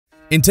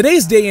In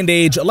today's day and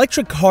age,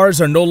 electric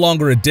cars are no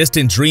longer a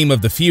distant dream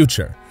of the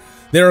future.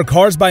 There are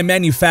cars by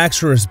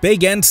manufacturers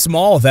big and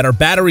small that are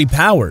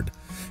battery-powered.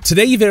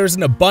 Today there is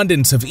an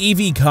abundance of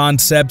EV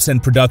concepts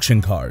and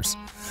production cars.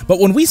 But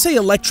when we say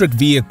electric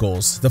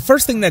vehicles, the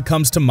first thing that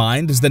comes to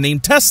mind is the name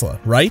Tesla,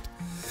 right?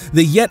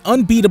 The yet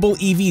unbeatable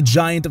EV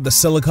giant of the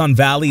Silicon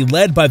Valley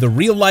led by the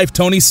real-life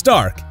Tony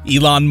Stark,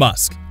 Elon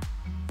Musk.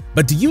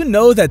 But do you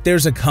know that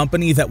there's a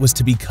company that was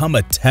to become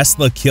a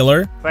Tesla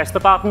killer? Press the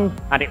button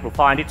and it will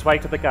find its way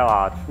to the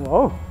garage.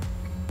 Whoa.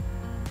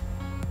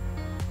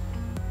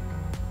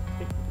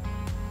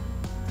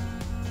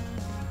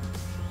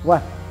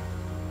 What?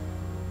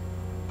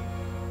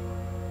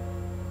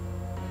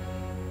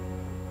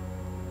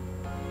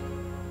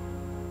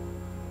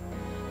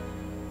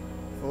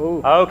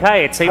 Ooh.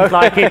 Okay, it seems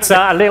like it's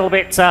a little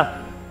bit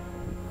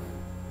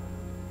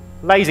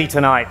lazy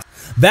tonight.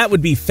 That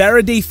would be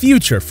Faraday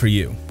Future for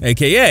you,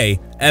 aka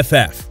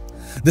FF.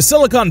 The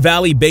Silicon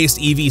Valley-based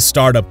EV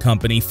startup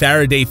company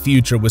Faraday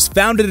Future was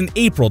founded in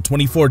April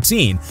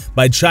 2014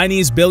 by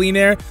Chinese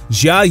billionaire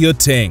Jia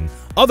Yeuting,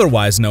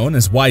 otherwise known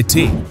as YT.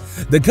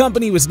 The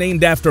company was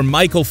named after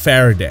Michael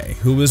Faraday,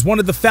 who was one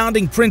of the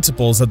founding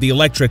principles of the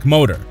electric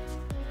motor.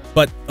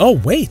 But oh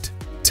wait,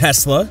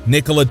 Tesla,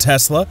 Nikola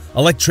Tesla,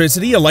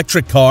 electricity,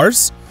 electric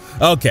cars?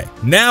 Okay,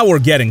 now we're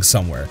getting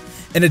somewhere.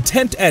 An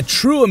attempt at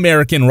true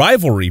American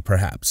rivalry,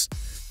 perhaps.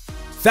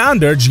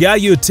 Founder Jia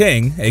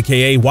Yeuting,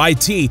 aka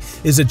YT,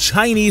 is a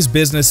Chinese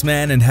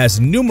businessman and has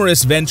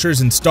numerous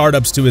ventures and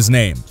startups to his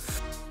name.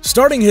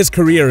 Starting his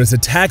career as a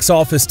tax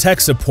office tech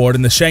support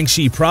in the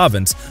Shaanxi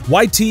province,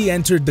 YT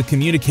entered the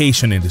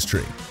communication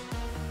industry.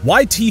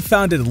 YT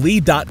founded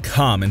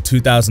Li.com in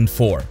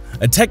 2004,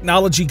 a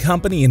technology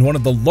company and one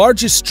of the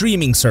largest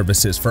streaming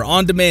services for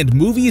on-demand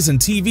movies and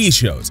TV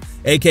shows,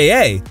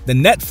 aka the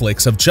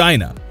Netflix of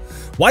China.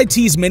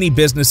 YT's many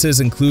businesses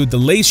include the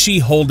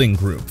Leishi Holding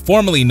Group,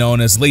 formerly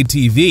known as Li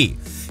TV.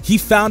 He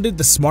founded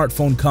the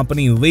smartphone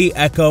company Li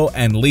Echo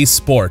and Li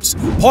Sports,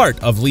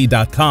 part of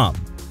Li.com.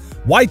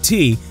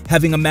 YT,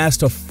 having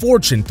amassed a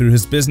fortune through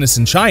his business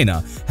in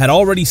China, had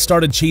already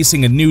started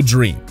chasing a new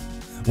dream.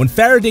 When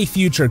Faraday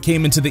Future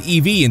came into the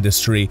EV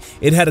industry,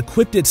 it had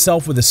equipped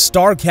itself with a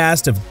star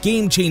cast of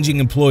game-changing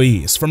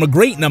employees from a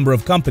great number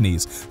of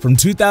companies from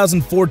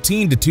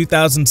 2014 to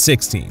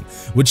 2016,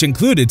 which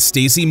included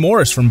Stacey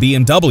Morris from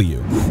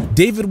BMW,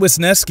 David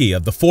Wisniewski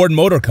of the Ford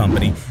Motor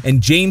Company,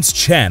 and James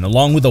Chen,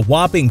 along with a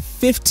whopping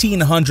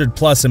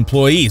 1,500+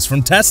 employees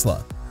from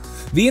Tesla.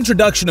 The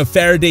introduction of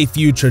Faraday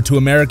Future to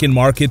American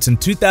markets in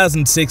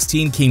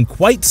 2016 came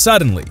quite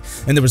suddenly,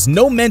 and there was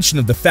no mention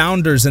of the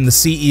founders and the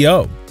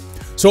CEO.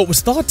 So it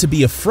was thought to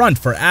be a front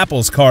for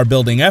Apple's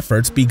car-building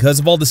efforts because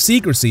of all the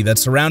secrecy that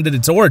surrounded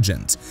its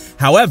origins.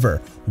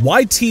 However,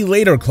 YT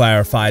later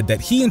clarified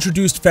that he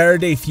introduced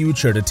Faraday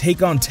Future to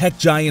take on tech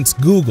giants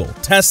Google,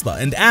 Tesla,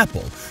 and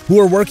Apple, who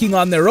are working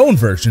on their own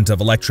versions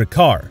of electric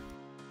car.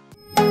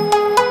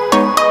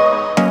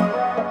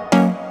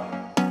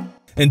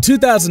 In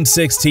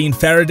 2016,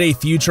 Faraday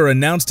Future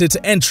announced its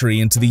entry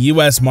into the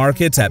US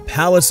markets at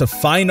Palace of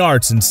Fine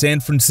Arts in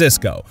San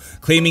Francisco,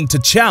 claiming to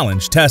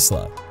challenge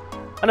Tesla.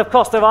 And of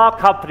course there are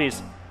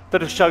companies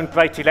that have shown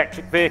great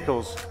electric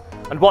vehicles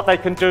and what they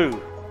can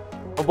do.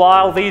 And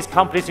while these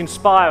companies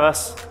inspire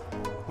us,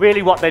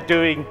 really what they're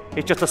doing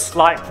is just a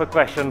slight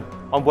progression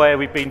on where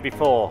we've been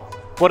before,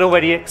 what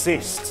already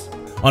exists.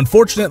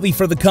 Unfortunately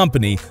for the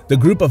company, the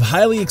group of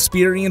highly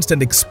experienced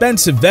and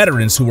expensive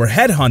veterans who were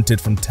headhunted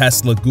from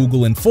Tesla,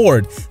 Google, and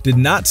Ford did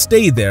not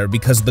stay there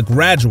because of the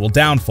gradual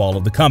downfall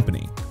of the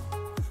company.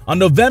 On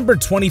November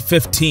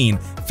 2015,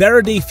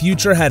 Faraday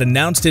Future had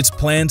announced its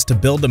plans to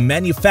build a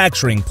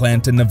manufacturing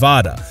plant in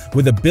Nevada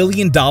with a $1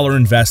 billion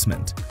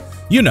investment.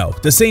 You know,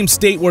 the same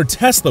state where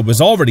Tesla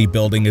was already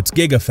building its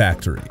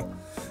gigafactory.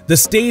 The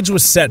stage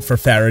was set for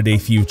Faraday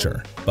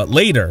Future, but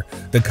later,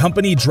 the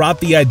company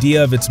dropped the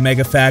idea of its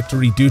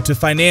megafactory due to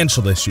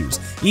financial issues,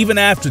 even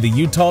after the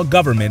Utah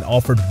government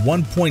offered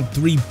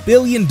 $1.3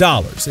 billion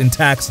in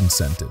tax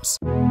incentives.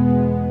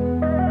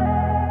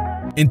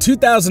 In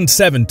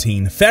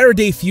 2017,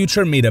 Faraday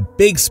Future made a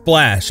big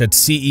splash at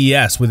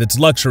CES with its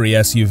luxury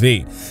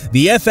SUV.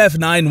 The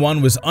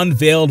FF91 was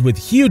unveiled with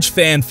huge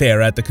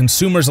fanfare at the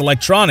Consumer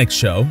Electronics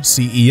Show,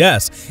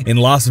 CES, in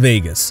Las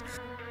Vegas.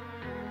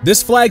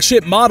 This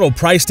flagship model,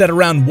 priced at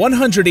around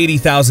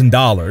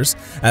 $180,000,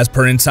 as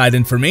per inside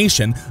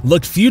information,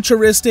 looked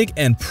futuristic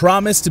and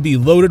promised to be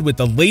loaded with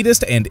the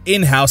latest and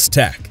in-house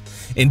tech.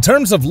 In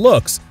terms of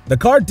looks, the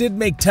car did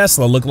make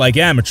Tesla look like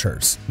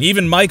amateurs.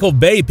 Even Michael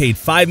Bay paid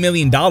 $5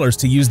 million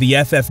to use the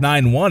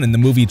FF91 in the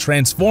movie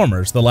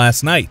Transformers: The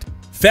Last Knight.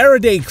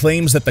 Faraday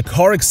claims that the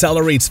car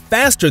accelerates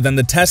faster than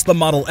the Tesla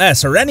Model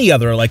S or any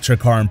other electric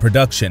car in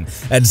production,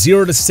 at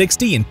 0 to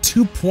 60 in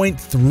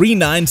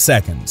 2.39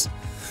 seconds.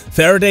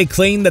 Faraday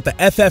claimed that the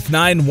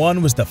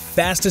FF91 was the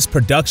fastest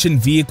production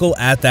vehicle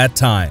at that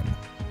time.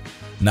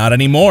 Not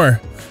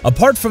anymore.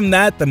 Apart from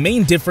that, the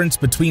main difference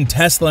between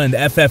Tesla and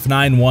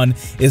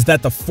FF91 is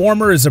that the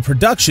former is a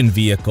production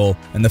vehicle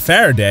and the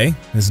Faraday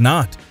is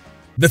not.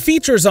 The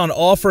features on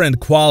offer and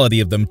quality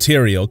of the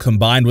material,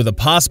 combined with a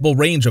possible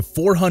range of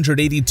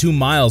 482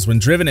 miles when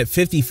driven at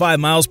 55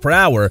 miles per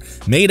hour,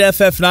 made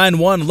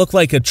FF91 look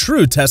like a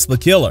true Tesla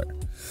killer.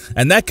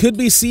 And that could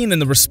be seen in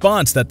the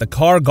response that the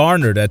car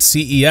garnered at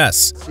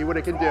CES. See what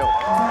it can do.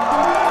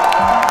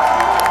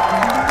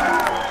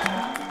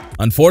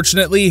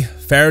 Unfortunately,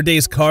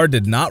 Faraday's car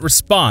did not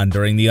respond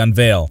during the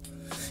unveil.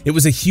 It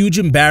was a huge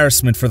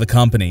embarrassment for the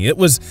company. It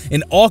was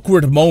an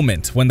awkward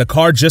moment when the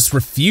car just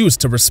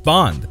refused to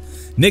respond.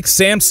 Nick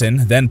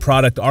Sampson, then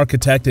product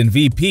architect and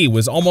VP,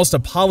 was almost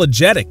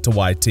apologetic to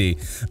YT,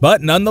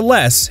 but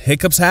nonetheless,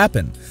 hiccups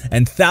happened,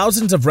 and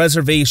thousands of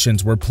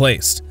reservations were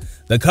placed.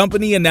 The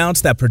company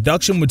announced that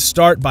production would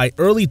start by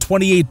early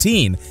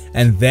 2018,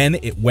 and then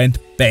it went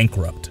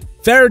bankrupt.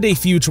 Faraday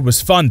Future was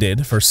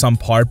funded, for some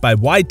part, by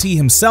YT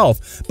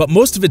himself, but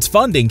most of its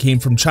funding came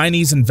from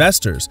Chinese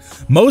investors,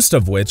 most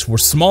of which were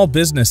small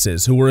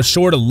businesses who were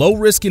assured a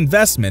low-risk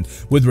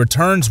investment with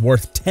returns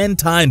worth 10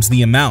 times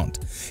the amount.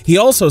 He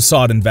also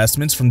sought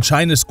investments from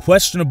China's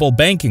questionable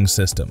banking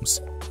systems.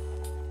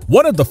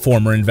 One of the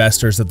former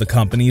investors of the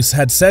companies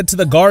had said to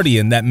The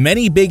Guardian that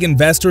many big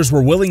investors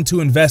were willing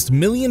to invest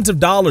millions of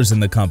dollars in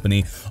the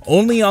company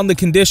only on the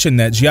condition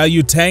that Jia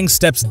Yeuting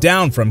steps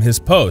down from his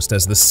post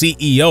as the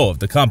CEO of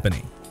the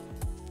company.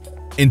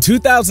 In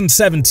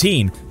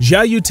 2017,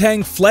 Jia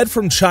Yeuting fled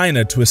from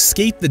China to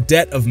escape the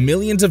debt of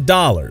millions of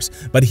dollars,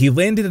 but he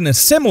landed in a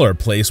similar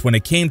place when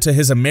it came to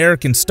his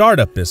American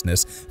startup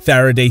business,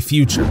 Faraday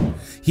Future.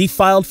 He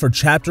filed for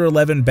Chapter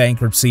 11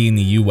 bankruptcy in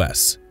the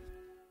US.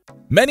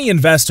 Many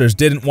investors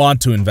didn't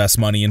want to invest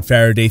money in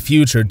Faraday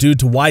Future due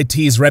to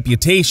YT's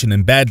reputation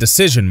and bad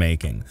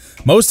decision-making.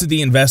 Most of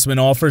the investment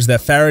offers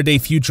that Faraday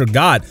Future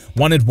got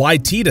wanted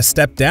YT to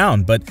step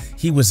down, but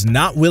he was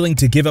not willing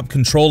to give up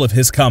control of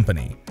his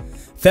company.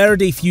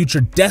 Faraday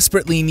Future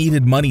desperately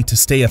needed money to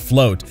stay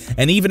afloat,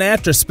 and even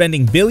after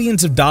spending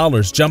billions of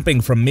dollars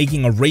jumping from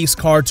making a race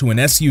car to an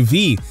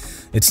SUV,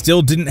 it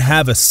still didn't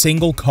have a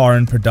single car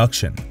in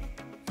production.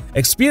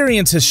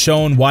 Experience has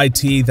shown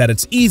YT that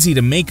it's easy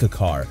to make a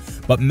car,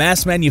 but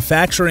mass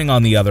manufacturing,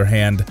 on the other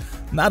hand,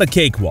 not a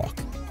cakewalk.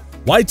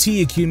 YT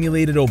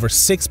accumulated over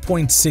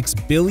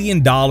 $6.6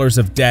 billion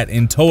of debt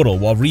in total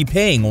while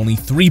repaying only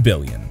 $3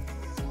 billion.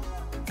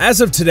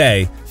 As of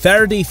today,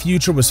 Faraday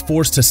Future was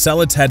forced to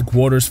sell its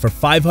headquarters for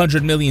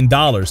 $500 million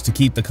to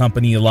keep the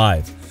company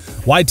alive.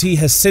 YT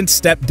has since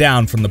stepped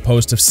down from the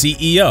post of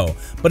CEO,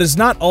 but is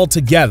not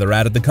altogether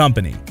out of the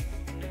company.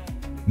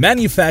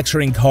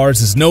 Manufacturing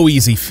cars is no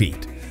easy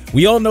feat.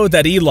 We all know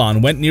that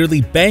Elon went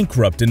nearly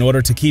bankrupt in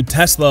order to keep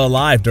Tesla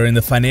alive during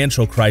the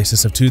financial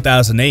crisis of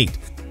 2008.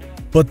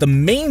 But the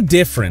main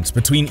difference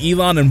between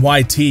Elon and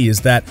YT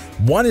is that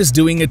one is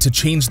doing it to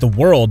change the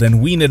world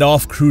and wean it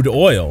off crude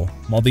oil,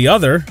 while the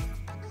other,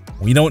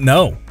 we don't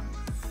know.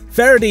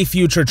 Faraday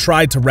Future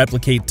tried to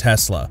replicate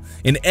Tesla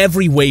in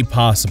every way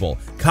possible.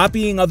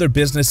 Copying other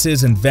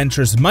businesses and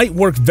ventures might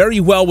work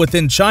very well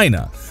within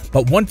China,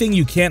 but one thing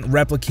you can't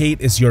replicate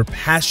is your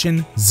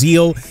passion,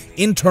 zeal,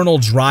 internal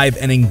drive,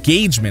 and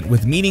engagement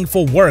with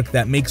meaningful work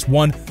that makes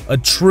one a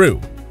true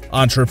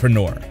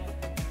entrepreneur.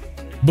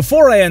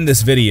 Before I end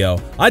this video,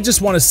 I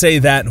just want to say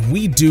that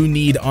we do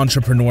need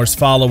entrepreneurs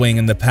following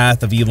in the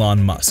path of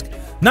Elon Musk.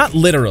 Not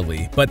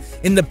literally, but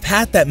in the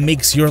path that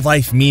makes your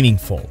life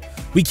meaningful.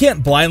 We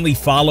can't blindly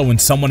follow in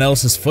someone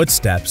else's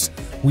footsteps.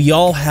 We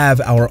all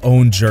have our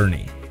own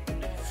journey.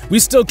 We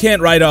still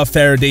can't write off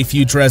Faraday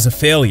Future as a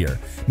failure.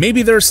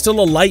 Maybe there's still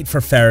a light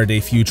for Faraday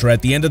Future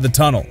at the end of the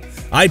tunnel.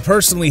 I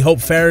personally hope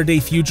Faraday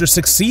Future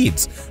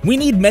succeeds. We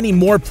need many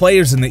more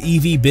players in the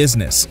EV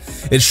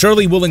business. It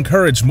surely will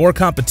encourage more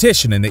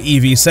competition in the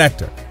EV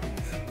sector.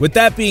 With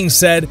that being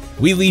said,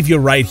 we leave you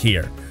right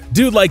here.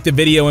 Do like the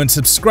video and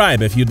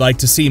subscribe if you'd like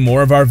to see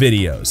more of our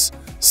videos.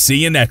 See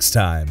you next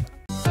time.